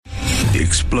The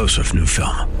explosive new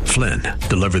film, Flynn,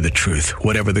 deliver the truth,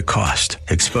 whatever the cost.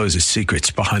 Exposes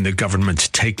secrets behind the government's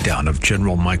takedown of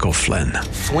General Michael Flynn.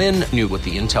 Flynn knew what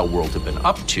the intel world had been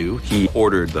up to. He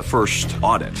ordered the first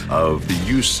audit of the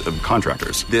use of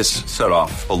contractors. This set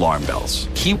off alarm bells.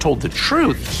 He told the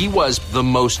truth. He was the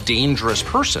most dangerous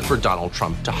person for Donald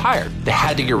Trump to hire. They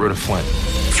had to get rid of Flynn.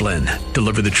 Flynn,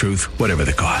 deliver the truth, whatever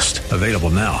the cost. Available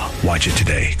now. Watch it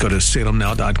today. Go to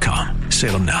salemnow.com.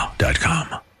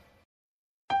 salemnow.com.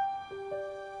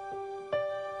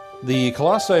 The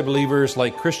Colossae believers,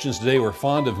 like Christians today, were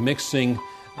fond of mixing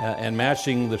and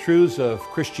matching the truths of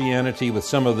Christianity with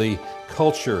some of the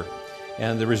culture.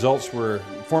 And the results were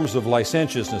forms of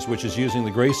licentiousness, which is using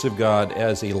the grace of God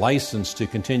as a license to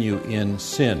continue in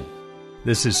sin.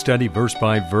 This is Study Verse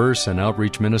by Verse, an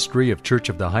outreach ministry of Church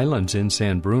of the Highlands in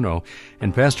San Bruno.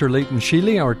 And Pastor Leighton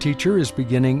Sheely, our teacher, is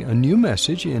beginning a new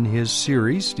message in his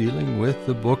series dealing with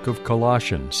the book of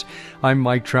Colossians. I'm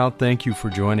Mike Trout. Thank you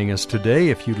for joining us today.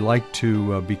 If you'd like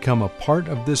to become a part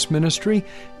of this ministry,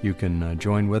 you can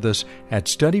join with us at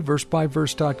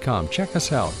studyversebyverse.com. Check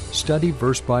us out,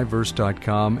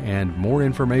 studyversebyverse.com, and more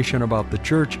information about the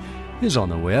church is on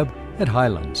the web at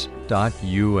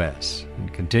highlands.us.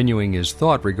 And continuing his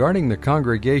thought regarding the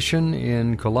congregation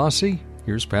in Colossae,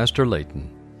 here's Pastor Leighton.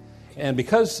 And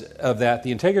because of that,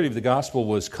 the integrity of the gospel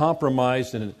was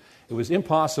compromised, and it was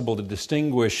impossible to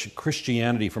distinguish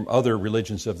Christianity from other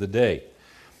religions of the day.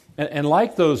 And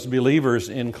like those believers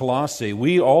in Colossae,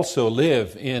 we also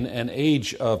live in an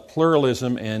age of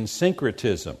pluralism and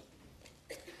syncretism.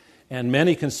 And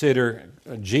many consider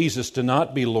Jesus to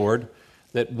not be Lord,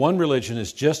 that one religion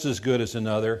is just as good as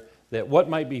another, that what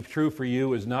might be true for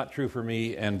you is not true for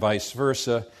me, and vice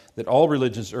versa, that all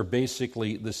religions are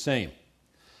basically the same.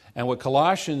 And what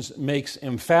Colossians makes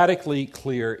emphatically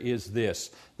clear is this,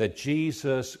 that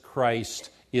Jesus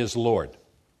Christ is Lord.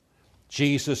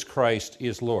 Jesus Christ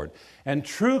is Lord. And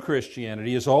true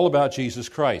Christianity is all about Jesus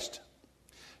Christ.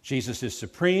 Jesus is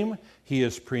supreme, He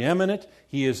is preeminent,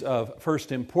 He is of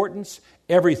first importance,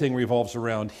 everything revolves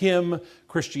around Him.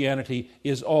 Christianity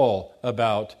is all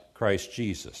about Christ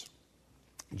Jesus.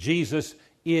 Jesus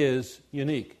is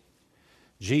unique.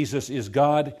 Jesus is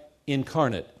God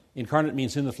incarnate. Incarnate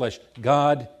means in the flesh.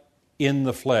 God in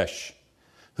the flesh,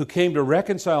 who came to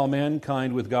reconcile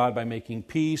mankind with God by making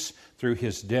peace through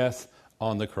His death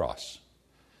on the cross.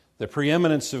 The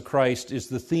preeminence of Christ is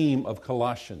the theme of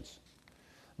Colossians.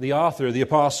 The author, the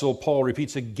Apostle Paul,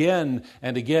 repeats again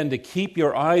and again to keep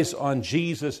your eyes on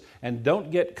Jesus and don't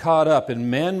get caught up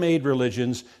in man-made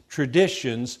religions,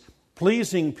 traditions,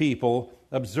 pleasing people,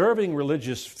 observing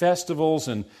religious festivals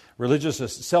and religious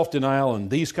self-denial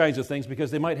and these kinds of things, because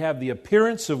they might have the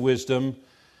appearance of wisdom,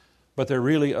 but they're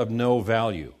really of no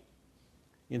value.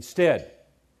 Instead,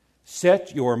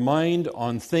 set your mind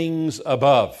on things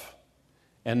above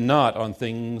and not on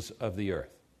things of the earth.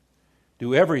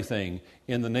 Do everything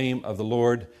in the name of the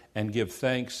Lord and give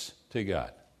thanks to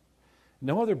God.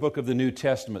 No other book of the New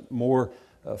Testament more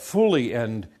fully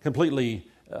and completely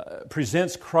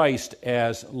presents Christ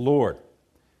as Lord.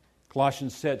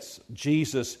 Colossians sets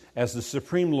Jesus as the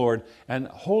supreme Lord and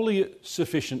wholly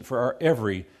sufficient for our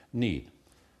every need.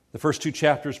 The first two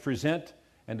chapters present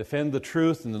and defend the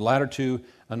truth, and the latter two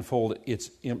unfold its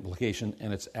implication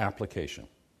and its application.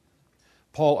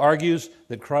 Paul argues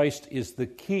that Christ is the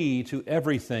key to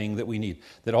everything that we need,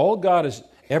 that all God has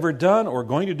ever done or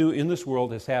going to do in this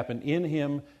world has happened in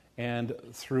Him and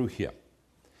through Him.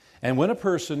 And when a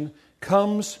person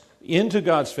comes into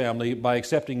God's family by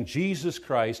accepting Jesus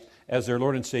Christ as their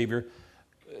Lord and Savior,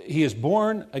 he is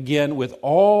born again with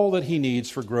all that he needs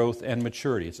for growth and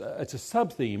maturity. It's a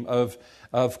sub-theme of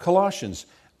Colossians.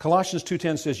 Colossians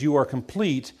 2:10 says, you are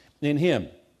complete in Him.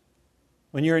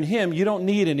 When you're in Him, you don't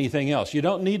need anything else. You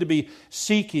don't need to be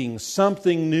seeking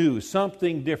something new,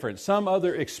 something different, some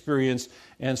other experience,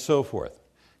 and so forth.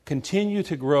 Continue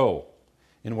to grow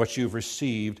in what you've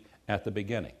received at the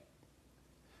beginning.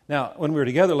 Now, when we were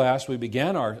together last, we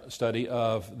began our study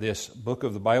of this book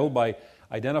of the Bible by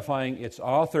identifying its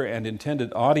author and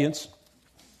intended audience.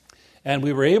 And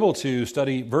we were able to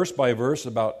study verse by verse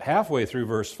about halfway through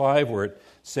verse 5, where it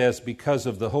says, because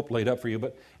of the hope laid up for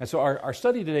you. And so our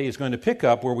study today is going to pick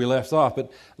up where we left off,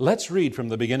 but let's read from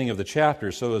the beginning of the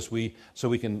chapter so we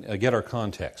can get our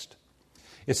context.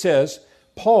 It says,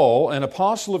 Paul, an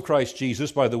apostle of Christ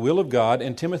Jesus by the will of God,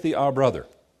 and Timothy our brother,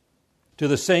 to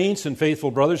the saints and faithful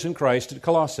brothers in Christ at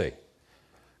Colossae,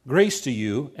 grace to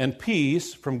you and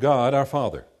peace from God our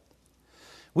Father.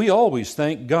 We always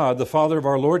thank God, the Father of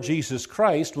our Lord Jesus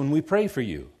Christ, when we pray for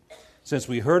you, since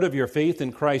we heard of your faith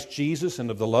in Christ Jesus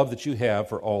and of the love that you have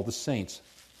for all the saints.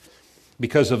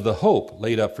 because of the hope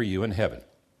laid up for you in heaven.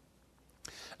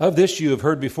 Of this you have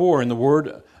heard before in the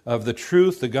word of the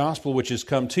truth, the gospel which has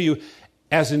come to you,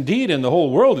 as indeed in the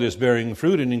whole world it is bearing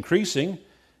fruit and increasing,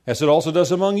 as it also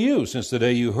does among you, since the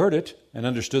day you heard it and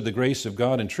understood the grace of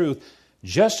God in truth,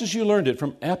 just as you learned it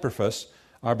from Epaphras,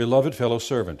 our beloved fellow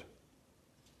servant.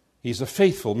 He's a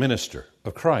faithful minister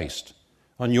of Christ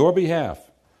on your behalf,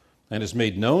 and has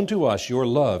made known to us your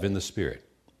love in the Spirit.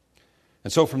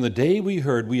 And so from the day we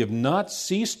heard, we have not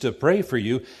ceased to pray for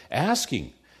you,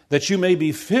 asking that you may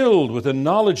be filled with the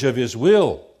knowledge of His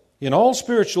will, in all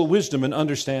spiritual wisdom and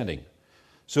understanding,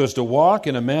 so as to walk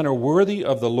in a manner worthy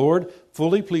of the Lord,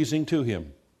 fully pleasing to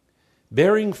Him,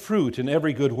 bearing fruit in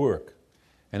every good work,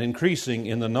 and increasing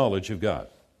in the knowledge of God,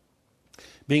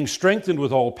 being strengthened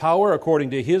with all power according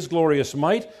to His glorious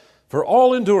might, for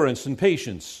all endurance and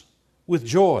patience, with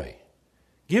joy,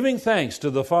 giving thanks to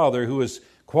the Father who has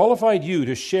qualified you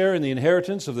to share in the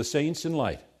inheritance of the saints in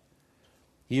light.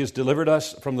 He has delivered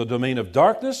us from the domain of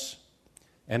darkness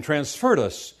and transferred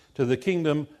us to the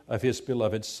kingdom of His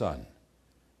beloved Son,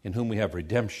 in whom we have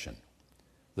redemption,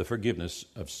 the forgiveness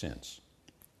of sins.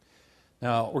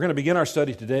 Now, we're going to begin our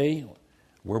study today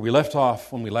where we left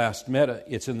off when we last met.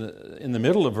 It's in the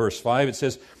middle of verse 5. It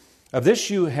says, of this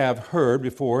you have heard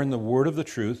before in the word of the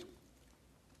truth,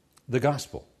 the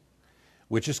gospel,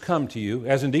 which has come to you,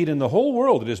 as indeed in the whole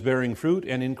world it is bearing fruit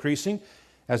and increasing,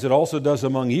 as it also does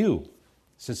among you,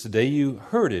 since the day you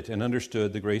heard it and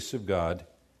understood the grace of God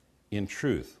in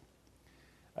truth.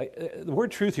 The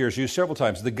word truth here is used several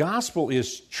times. The gospel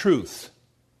is truth.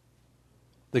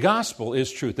 The gospel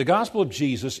is truth. The gospel of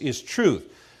Jesus is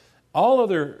truth. All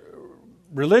other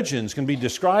religions can be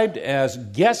described as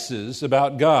guesses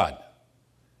about God.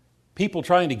 People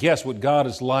trying to guess what God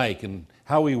is like and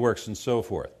how He works and so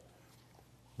forth.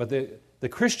 But the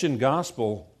Christian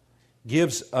gospel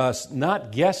gives us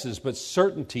not guesses but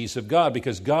certainties of God,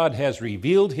 because God has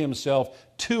revealed Himself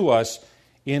to us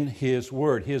in His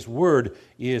Word. His Word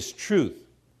is truth.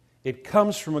 It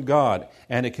comes from a God,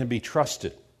 and it can be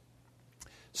trusted.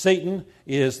 Satan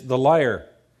is the liar,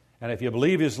 and if you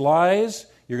believe his lies,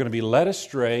 you're going to be led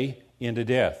astray into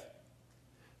death.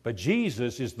 But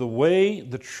Jesus is the way,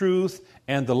 the truth,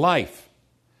 and the life.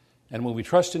 And when we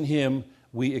trust in Him,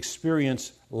 we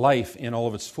experience life in all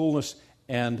of its fullness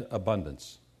and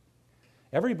abundance.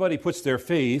 Everybody puts their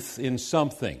faith in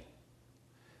something.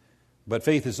 But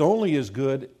faith is only as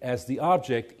good as the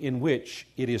object in which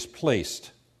it is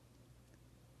placed.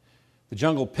 The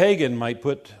jungle pagan might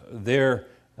put their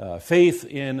faith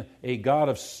in a god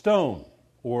of stone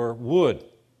or wood.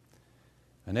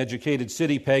 An educated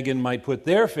city pagan might put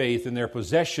their faith in their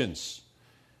possessions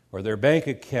or their bank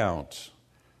account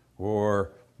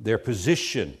or their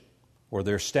position or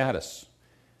their status.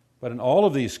 But in all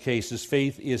of these cases,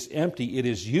 faith is empty. It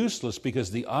is useless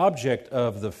because the object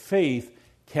of the faith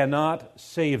cannot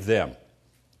save them.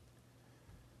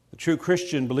 The true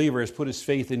Christian believer has put his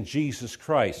faith in Jesus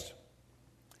Christ,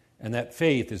 and that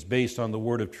faith is based on the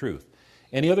word of truth.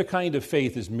 Any other kind of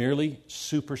faith is merely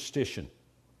superstition,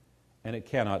 and it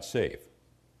cannot save.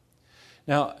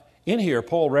 Now, in here,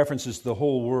 Paul references the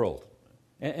whole world,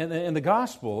 and the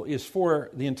gospel is for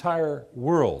the entire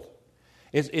world.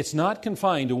 It's not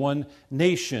confined to one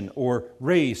nation or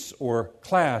race or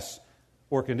class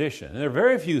or condition. And there are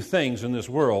very few things in this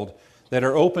world that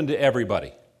are open to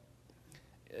everybody.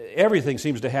 Everything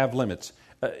seems to have limits.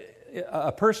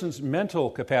 A person's mental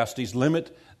capacities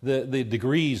limit the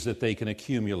degrees that they can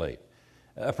accumulate.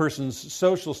 A person's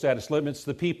social status limits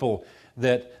the people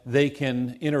that they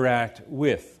can interact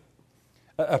with.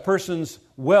 A person's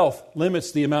wealth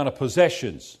limits the amount of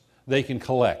possessions they can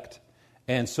collect,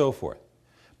 and so forth.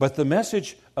 But the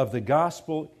message of the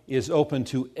gospel is open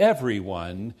to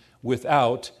everyone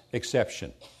without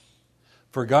exception.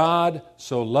 For God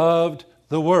so loved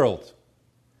the world.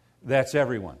 That's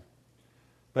everyone.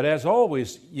 But as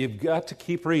always, you've got to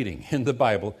keep reading in the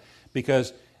Bible,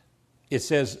 because it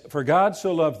says, for God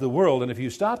so loved the world, and if you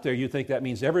stop there, you think that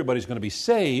means everybody's going to be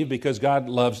saved because God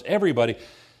loves everybody.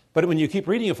 But when you keep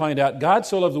reading, you find out God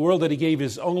so loved the world that He gave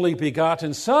His only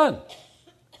begotten Son,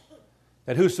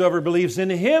 that whosoever believes in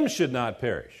Him should not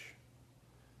perish,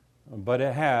 but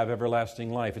have everlasting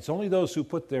life. It's only those who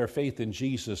put their faith in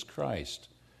Jesus Christ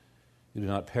who do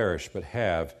not perish, but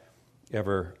have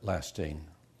everlasting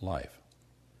life.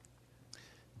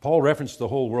 Paul referenced the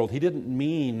whole world. He didn't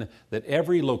mean that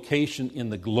every location in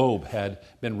the globe had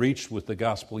been reached with the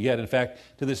gospel yet. In fact,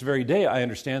 to this very day, I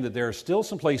understand that there are still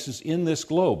some places in this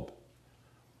globe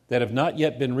that have not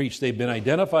yet been reached. They've been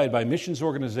identified by missions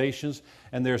organizations,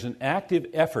 and there's an active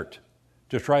effort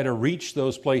to try to reach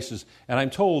those places. And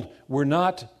I'm told we're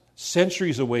not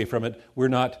centuries away from it. We're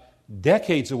not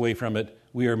decades away from it.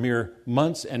 We are mere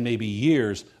months and maybe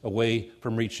years away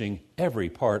from reaching every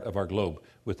part of our globe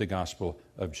with the gospel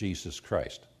of Jesus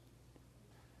Christ.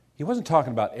 He wasn't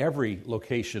talking about every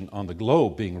location on the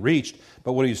globe being reached,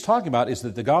 but what he was talking about is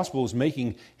that the gospel is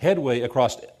making headway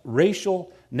across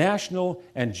racial, national,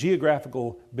 and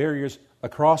geographical barriers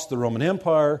across the Roman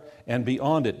Empire and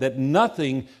beyond it, that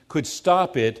nothing could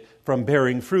stop it from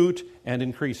bearing fruit and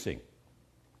increasing.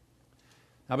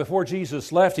 Now, before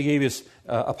Jesus left, he gave his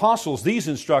apostles these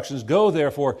instructions: "Go,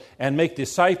 therefore, and make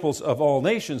disciples of all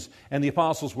nations." And the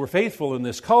apostles were faithful in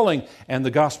this calling, and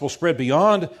the gospel spread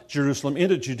beyond Jerusalem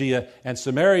into Judea and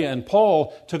Samaria, and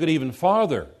Paul took it even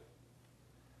farther.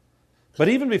 But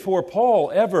even before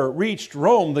Paul ever reached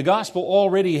Rome, the gospel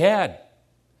already had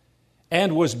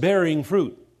and was bearing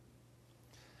fruit.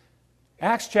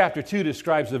 Acts chapter 2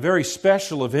 describes a very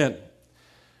special event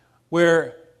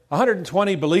where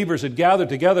 120 believers had gathered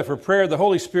together for prayer. The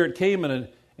Holy Spirit came in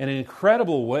an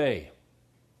incredible way.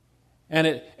 And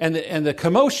the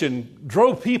commotion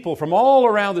drove people from all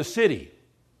around the city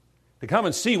to come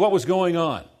and see what was going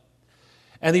on.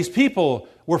 And these people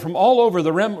were from all over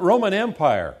the Roman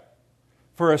Empire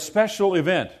for a special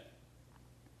event.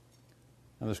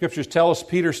 And the Scriptures tell us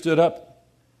Peter stood up,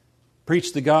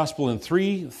 preached the gospel, and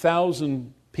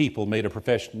 3,000 people made a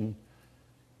profession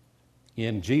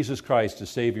in Jesus Christ as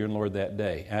Savior and Lord that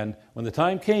day. And when the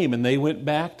time came and they went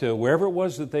back to wherever it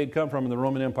was that they'd come from in the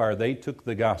Roman Empire, they took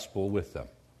the gospel with them.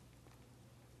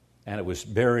 And it was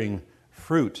bearing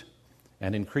fruit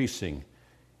and increasing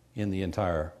in the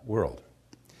entire world.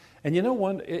 And you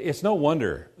know, it's no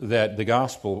wonder that the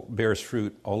gospel bears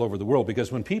fruit all over the world, because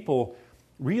when people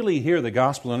really hear the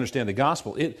gospel and understand the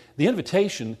gospel, the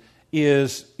invitation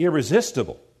is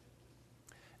irresistible.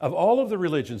 Of all of the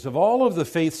religions, of all of the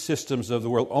faith systems of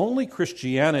the world, only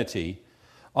Christianity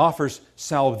offers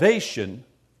salvation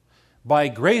by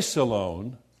grace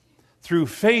alone, through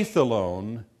faith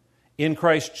alone, in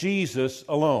Christ Jesus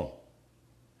alone.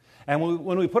 And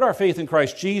when we put our faith in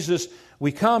Christ Jesus,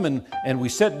 we come and we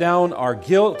set down our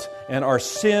guilt and our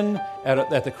sin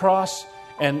at the cross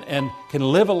and can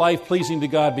live a life pleasing to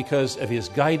God because of His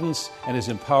guidance and His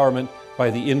empowerment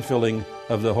by the infilling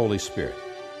of the Holy Spirit.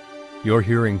 You're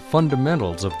hearing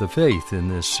Fundamentals of the Faith in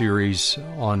this series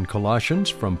on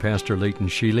Colossians from Pastor Leighton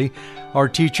Sheely. Our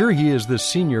teacher, he is the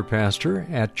senior pastor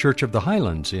at Church of the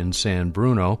Highlands in San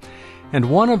Bruno. And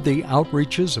one of the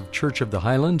outreaches of Church of the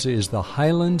Highlands is the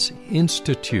Highlands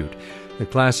Institute. The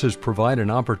classes provide an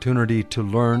opportunity to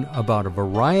learn about a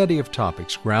variety of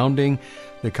topics, grounding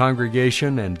the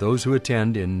congregation and those who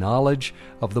attend in knowledge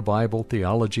of the Bible,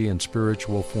 theology, and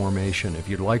spiritual formation. If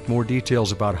you'd like more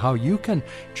details about how you can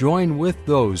join with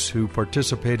those who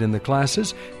participate in the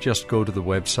classes, just go to the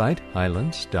website,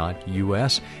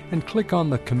 highlands.us, and click on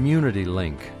the community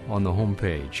link on the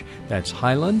homepage. That's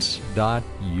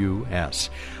highlands.us.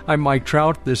 I'm Mike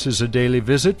Trout. This is a daily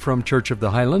visit from Church of the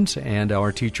Highlands and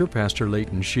our teacher, Pastor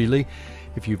Leighton Sheely.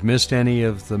 If you've missed any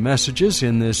of the messages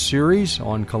in this series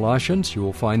on Colossians, you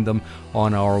will find them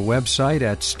on our website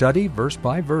at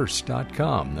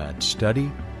studyversebyverse.com. That's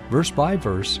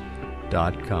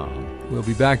studyversebyverse.com. We'll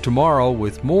be back tomorrow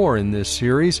with more in this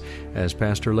series as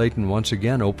Pastor Leighton once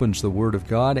again opens the Word of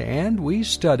God and we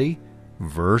study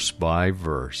verse by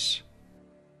verse.